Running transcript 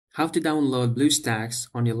How to download Bluestacks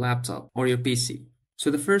on your laptop or your PC.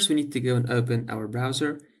 So first we need to go and open our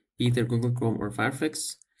browser, either Google Chrome or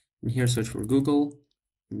Firefox. And here search for Google.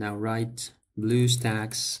 Now write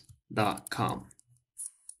bluestacks.com.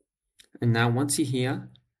 And now once you're here,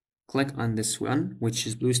 click on this one, which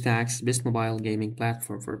is Bluestacks, best mobile gaming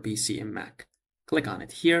platform for PC and Mac. Click on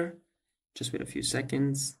it here. Just wait a few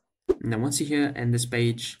seconds. And then once you're here in this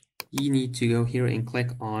page, you need to go here and click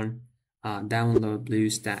on download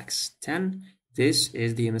BlueStacks 10. This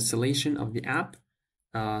is the installation of the app.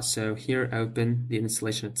 So here, open the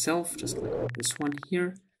installation itself. Just click on this one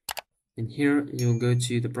here. And here you'll go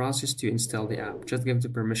to the process to install the app. Just give the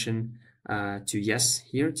permission to yes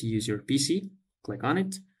here to use your PC. Click on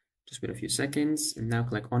it. Just wait a few seconds. And now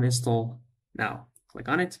click on install now. Click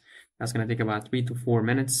on it. That's going to take about 3 to 4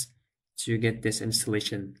 minutes to get this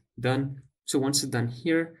installation done. So once it's done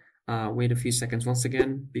here, wait a few seconds once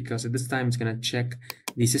again, because at this time it's going to check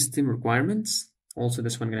the system requirements. Also,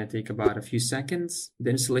 this one going to take about a few seconds.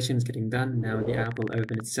 The installation is getting done. Now the app will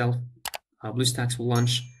open itself. BlueStacks will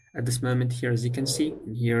launch at this moment here, as you can see.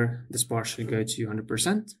 And here, this bar should go to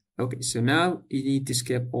 100%. Okay, so now you need to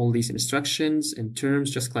skip all these instructions and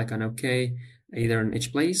terms. Just click on OK, either in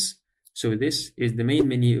each place. So this is the main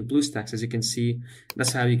menu of BlueStacks. As you can see,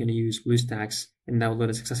 that's how you're going to use BlueStacks and download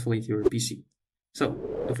it successfully to your PC. So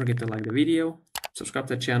don't forget to like the video, subscribe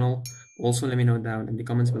to the channel. Also, let me know down in the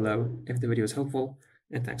comments below if the video is helpful,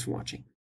 and thanks for watching.